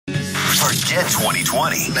Forget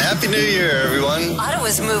 2020. Happy New Year, everyone.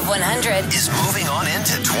 Ottawa's Move 100 Is moving on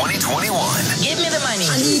into 2021. Give me the money.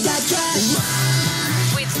 I need that cash.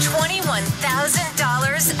 With $21,000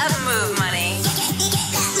 of Move money.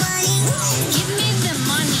 Give me the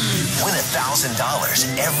money. Win $1,000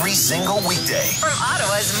 every single weekday. From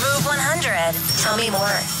Ottawa's Move 100. Tell me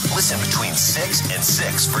more. Listen between 6 and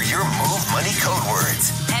 6 for your Move Money code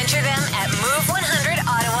words. Enter them at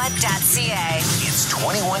move100ottawa.ca. It's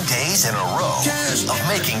 21 days in a row of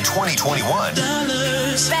making 2021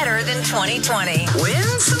 Better than 2020. Win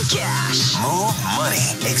some cash. Move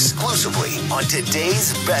Money exclusively on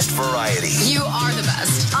today's best variety. You are the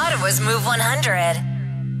best. Ottawa's Move 100.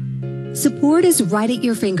 Support is right at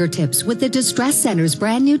your fingertips with the Distress Center's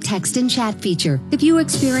brand new text and chat feature. If you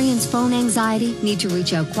experience phone anxiety, need to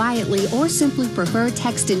reach out quietly, or simply prefer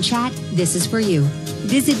text and chat, this is for you.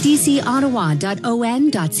 Visit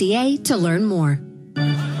dcottawa.on.ca to learn more.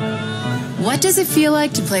 What does it feel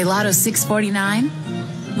like to play Lotto 649?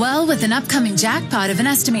 Well, with an upcoming jackpot of an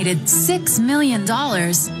estimated $6 million,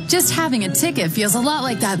 just having a ticket feels a lot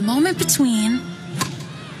like that moment between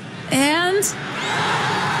and...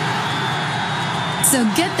 So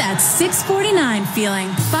get that 649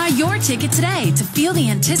 feeling. Buy your ticket today to feel the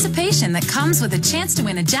anticipation that comes with a chance to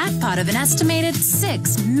win a jackpot of an estimated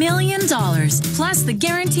 $6 million, plus the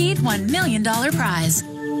guaranteed $1 million prize.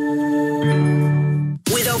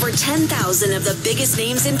 With over 10,000 of the biggest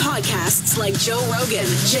names in podcasts like Joe Rogan,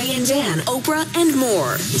 Jay and Dan, Oprah, and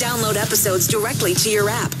more. Download episodes directly to your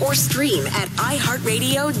app or stream at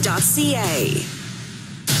iHeartRadio.ca.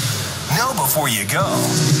 Know before you go.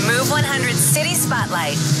 Move 100 City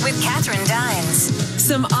Spotlight with Catherine Dines.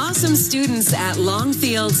 Some awesome students at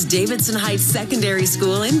Longfield's Davidson Heights Secondary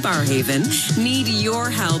School in Barrhaven need your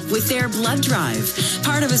help with their blood drive,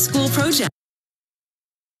 part of a school project.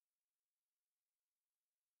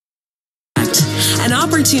 An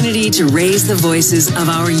opportunity to raise the voices of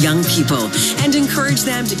our young people and encourage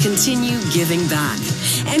them to continue giving back.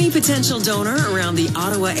 Any potential donor around the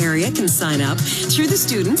Ottawa area can sign up through the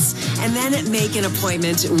students and then make an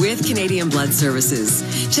appointment with Canadian Blood Services.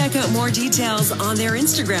 Check out more details on their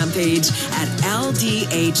Instagram page at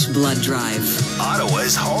LDH Blood Drive. Ottawa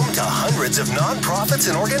is home to hundreds of nonprofits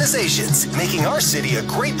and organizations, making our city a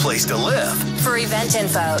great place to live. For event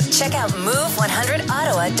info, check out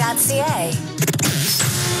move100ottawa.ca.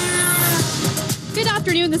 Good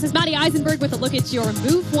afternoon, this is Maddie Eisenberg with a look at your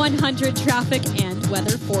Move 100 traffic and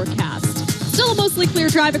weather forecast. Still a mostly clear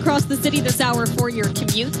drive across the city this hour for your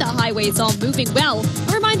commute. The highway's all moving well.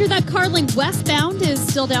 A reminder that Carling westbound is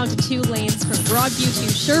still down to 2 lanes from Broadview to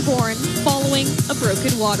Sherbourne following a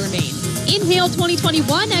broken water main. Inhale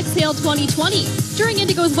 2021, exhale 2020. During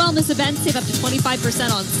Indigo's wellness event, save up to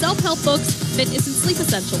 25% on self-help books, fitness and sleep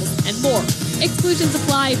essentials, and more. Exclusions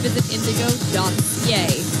apply. Visit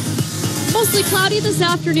indigo.ca. Mostly cloudy this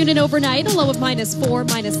afternoon and overnight, a low of -4,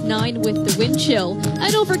 -9 with the wind chill.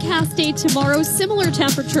 An overcast day tomorrow, similar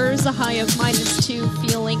temperatures, a high of -2,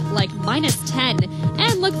 feeling like -10.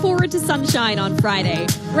 And look forward to sunshine on Friday.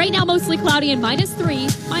 Right now, mostly cloudy and -3,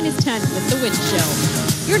 -10 with the wind chill.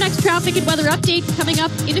 Your next traffic and weather update coming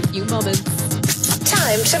up in a few moments.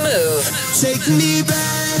 Time to move. Take me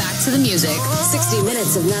back to the music. 60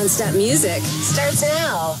 minutes of nonstop music Starts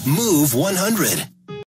now. Move 100.